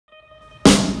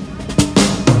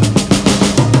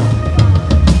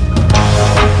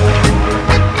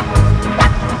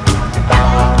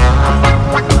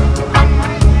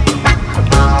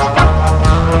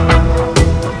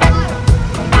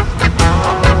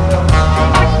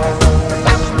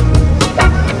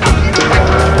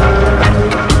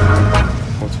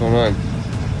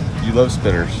you love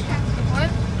spinners. What?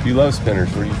 If you love spinners,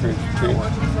 what are you trying to do? No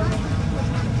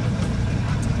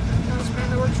spinner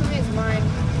that works for me is mine.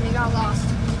 And they got lost.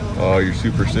 So. Oh, you're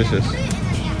superstitious. It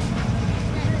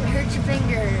hurts your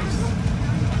fingers.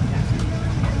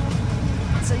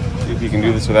 So you See if you can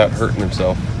do this without hurting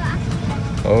himself.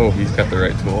 Oh, he's got the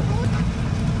right tool.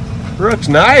 Brooks,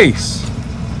 nice!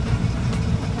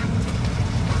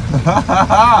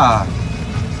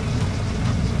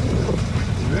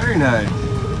 Very nice.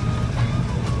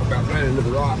 Got right into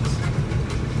the rocks.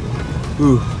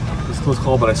 Ooh, this close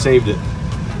call, but I saved it.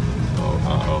 Oh,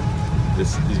 uh-oh.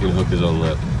 He's gonna hook his own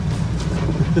lip.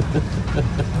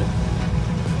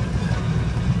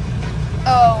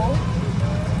 Oh.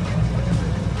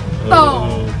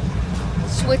 Oh.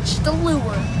 Switch the lure.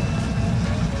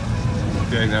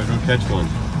 Okay, now go catch one.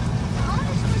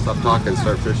 Stop talking,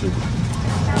 start fishing.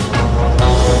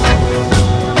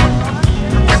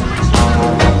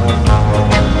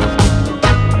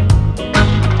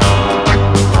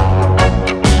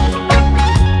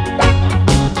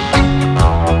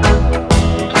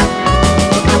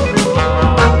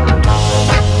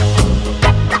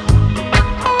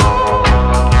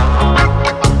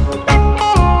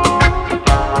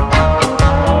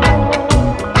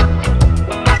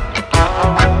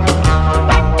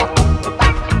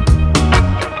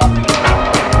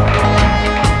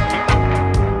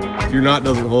 If your knot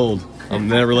doesn't hold, I'll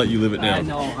never let you live it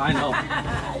down. I know.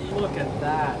 Look at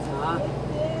that, huh?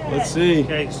 Let's see.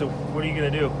 Okay, so what are you gonna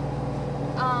do?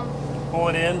 Pull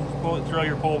it in, throw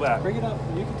your pole back. Bring it up.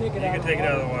 You can take it out. You can take it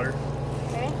out of the water.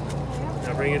 Okay.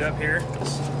 Now bring it up here.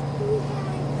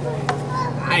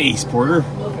 Nice, Porter.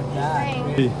 Look at that.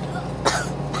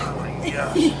 Oh my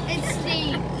gosh. It's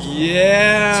Steve.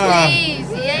 Yeah. Jeez,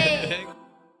 yay.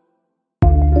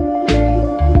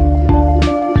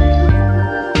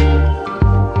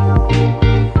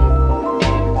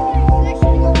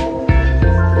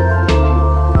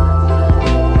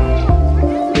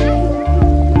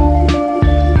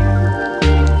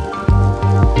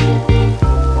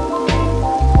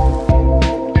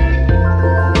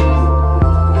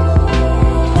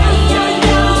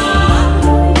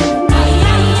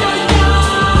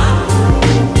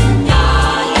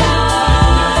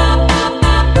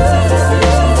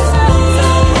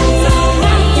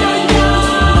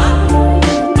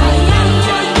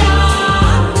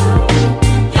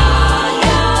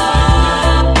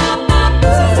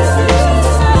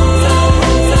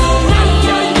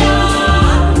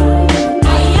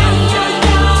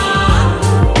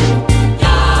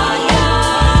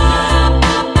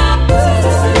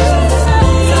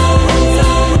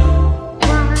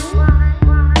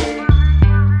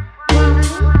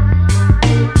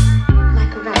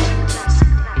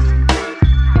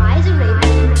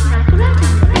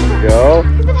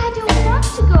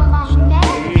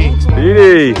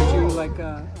 Speedy!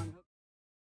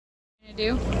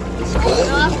 Do?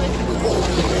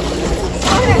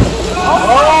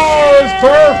 Oh, it's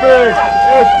perfect!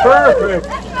 It's perfect!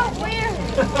 That felt weird.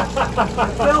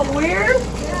 Felt weird?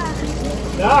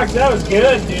 Doc, that was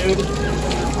good, dude.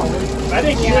 I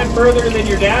think you went further than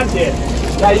your dad did.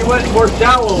 Yeah, you went more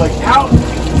shallow, like out.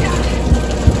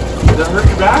 Did that hurt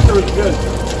your back or was it good?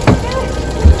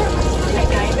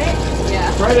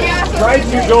 Yeah. Try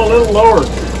to go a little lower.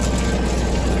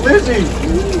 Lizzie!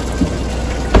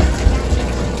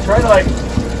 Try to like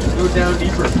go down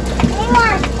deeper.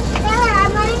 Taylor,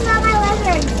 I'm running on my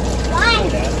lizard. Why?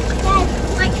 Dad,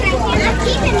 like, can I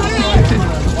keep it mine?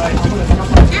 I'm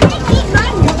gonna keep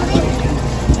mine, Billy.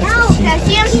 No, because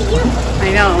you.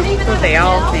 I know, that's what they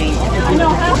all think.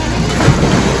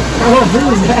 Oh, who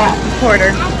was that?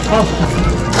 Porter.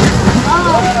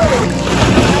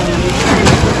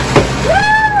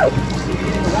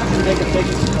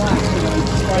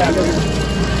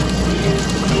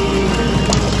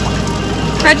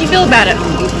 How'd you feel about it? I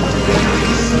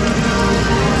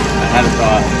had a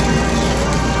thought.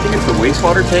 I think it's the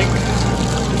wastewater tank.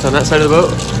 It's on that side of the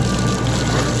boat.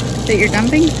 That you're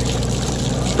dumping?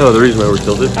 No, the reason why we're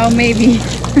tilted. Oh, maybe.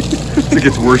 It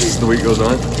gets worse as the week goes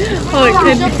on. Oh, it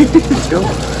could. Let's go.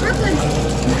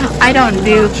 I don't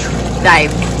do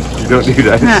dives. You don't do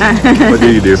that. What do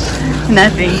you do?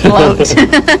 Nothing. Float.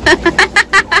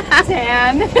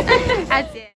 Tan.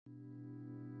 That's it.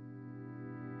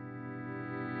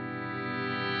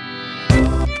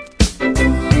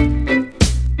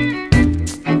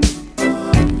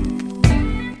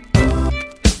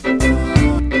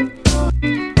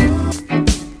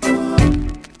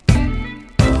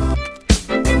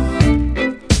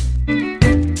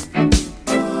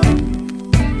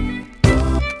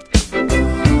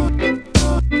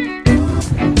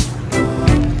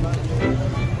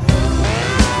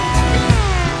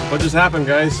 just happened,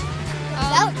 guys?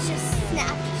 Belt just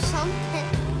snapped something.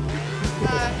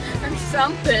 Or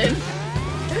something.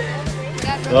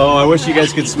 Oh, I wish you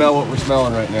guys could smell what we're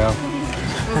smelling right now.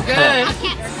 Good.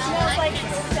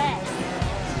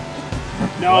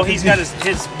 No, he's got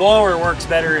his blower works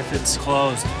better if it's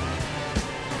closed.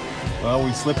 Well,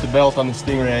 we slipped the belt on the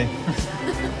Stingray.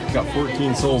 Got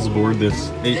 14 souls aboard this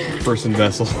 8-person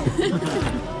vessel.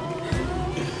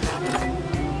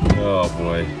 Oh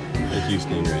boy. Thank you,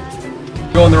 Stingray.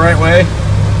 Going the right way?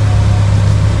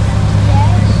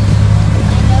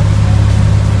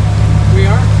 We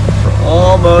are? We're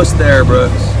almost there,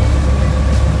 Brooks. A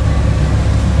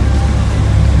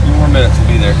few more minutes, we'll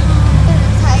be there. There's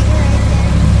a tiger right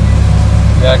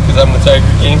there. Yeah, because I'm the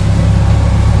Tiger King.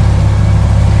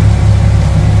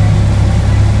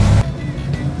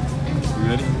 You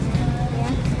ready?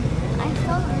 I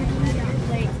felt like.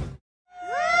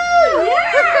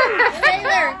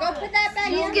 Taylor, go put that back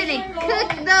in. He's gonna cook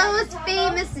those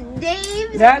famous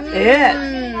Dave's. That's it.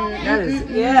 That is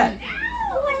it.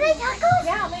 What are they tacos?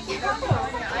 Yeah, they can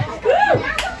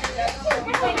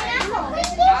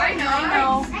I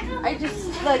know. I just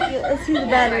like let's see the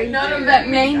battery. None of that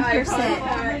 9%.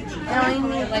 I only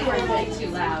need like too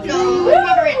loud.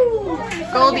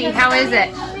 Goldie, how is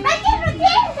it?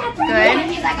 Good.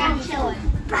 He's like, I'm chilling.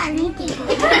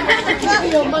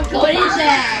 What is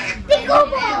that?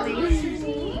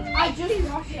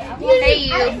 Hey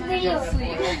you.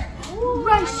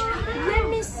 Rush, let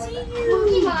me see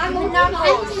you.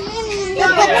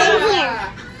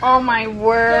 Oh my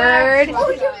word.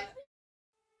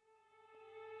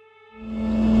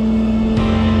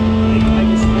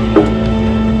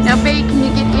 Now, babe, can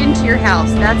you get into your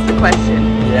house? That's the question.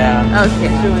 Yeah. Okay.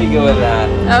 Should we go with that?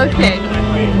 Okay.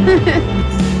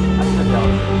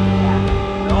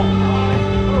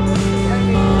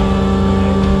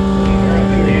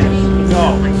 No,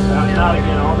 not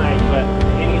again all night, but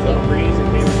any little breeze that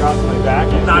came across my back, I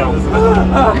thought it was.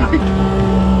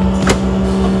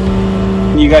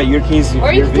 You got your keys?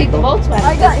 Or you can take the Volkswagen.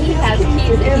 I got he has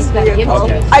keys that he's got to give us.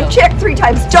 Okay. I've checked 3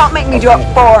 times. Don't make me do it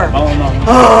 4. Oh no.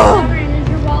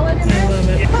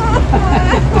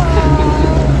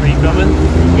 Are you filming?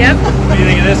 Yep. What do you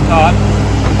think of this, Todd?